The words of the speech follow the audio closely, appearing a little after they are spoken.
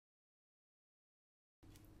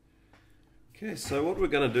Okay, so what we're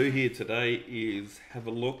going to do here today is have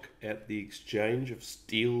a look at the exchange of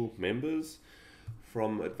steel members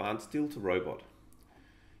from advanced steel to robot.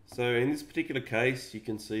 So in this particular case, you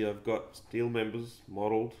can see I've got steel members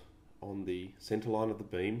modeled on the center line of the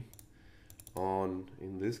beam on,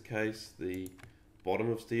 in this case, the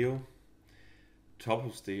bottom of steel, top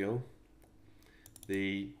of steel,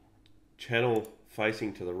 the channel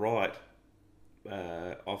facing to the right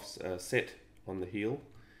set on the heel,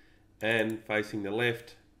 and facing the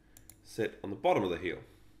left set on the bottom of the heel.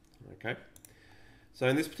 Okay, so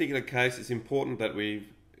in this particular case it's important that we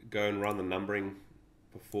go and run the numbering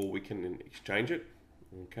before we can exchange it.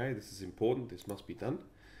 Okay, this is important, this must be done,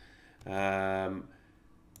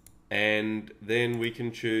 and then we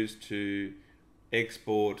can choose to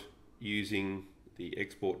export using the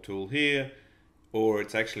export tool here, or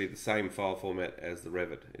it's actually the same file format as the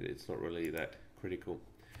Revit. It's not really that critical.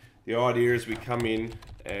 The idea is we come in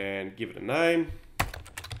and give it a name.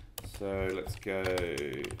 So let's go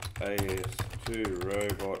AS2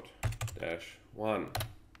 robot-1,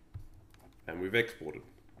 and we've exported.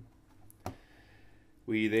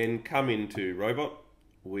 We then come into robot,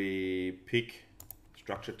 we pick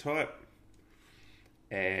structure type,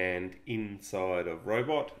 and inside of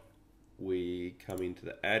robot we come into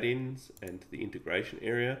the add-ins and to the integration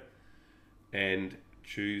area and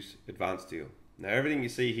choose advanced steel. Now everything you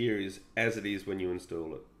see here is as it is when you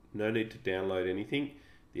install it. No need to download anything.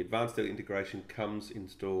 The advanced steel integration comes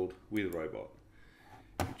installed with robot.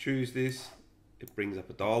 We choose this, it brings up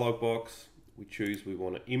a dialog box. We choose we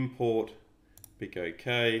want to import, pick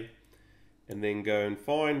OK, and then go and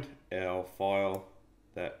find our file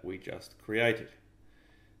that we just created.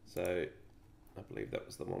 So I believe that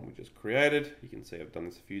was the one we just created. You can see I've done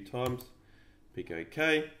this a few times. Pick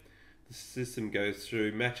OK. The system goes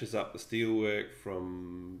through, matches up the steelwork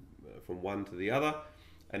from one to the other,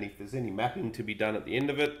 and if there's any mapping to be done at the end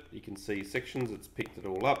of it, you can see sections, it's picked it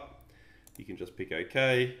all up. You can just pick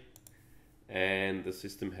OK, and the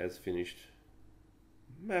system has finished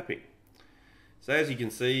mapping. So as you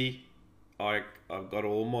can see, I've got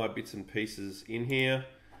all my bits and pieces in here.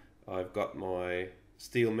 I've got my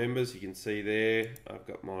steel members, you can see there. I've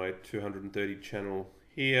got my 230 channel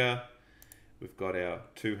here. We've got our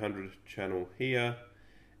 200 channel here,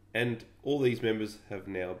 and all these members have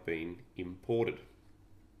now been imported.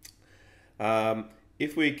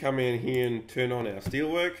 If we come in here and turn on our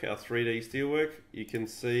steelwork, our 3D steelwork, you can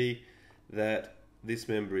see that this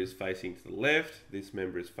member is facing to the left, this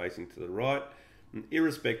member is facing to the right, and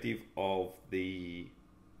irrespective of the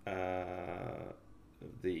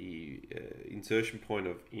insertion point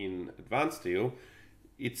in advanced steel,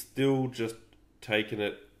 it's still just taken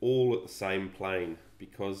it all at the same plane,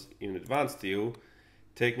 because in advanced steel,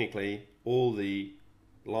 technically all the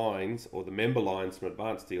lines or the member lines from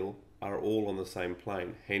advanced steel are all on the same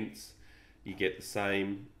plane. Hence, you get the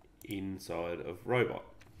same inside of robot.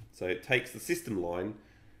 So it takes the system line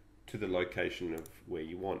to the location of where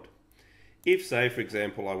you want. If, say, for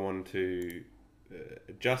example, I want to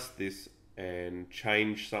adjust this and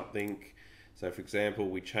change something, so for example,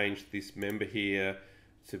 we change this member here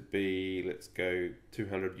to be, let's go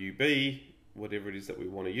 200 UB, whatever it is that we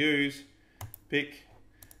want to use, pick.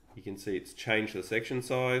 You can see it's changed the section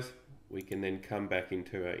size. We can then come back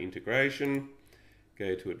into our integration,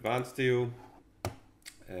 go to advanced steel,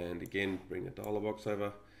 and again bring a dialog box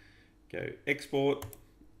over, go export,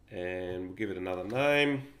 and we'll give it another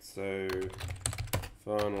name. So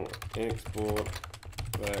final export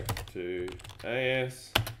back to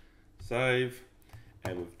AS, save,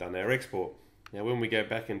 and we've done our export. Now when we go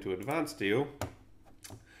back into advanced steel,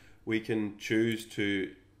 we can choose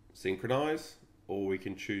to synchronize, or we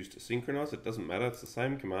can choose to synchronize. It doesn't matter, it's the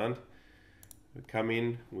same command. We come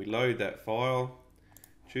in, we load that file,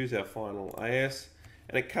 choose our final AS,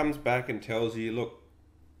 and it comes back and tells you, look,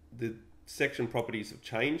 the section properties have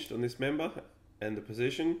changed on this member and the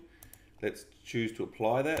position. Let's choose to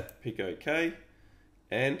apply that, pick OK,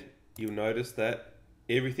 and you'll notice that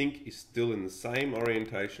everything is still in the same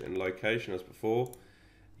orientation and location as before.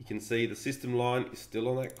 You can see the system line is still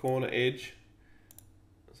on that corner edge.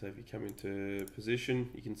 So if you come into position,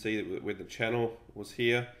 you can see that where the channel was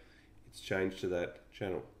here, it's changed to that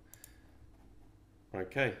channel.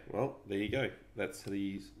 Okay, well, there you go. That's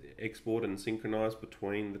the export and synchronize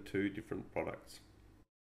between the two different products.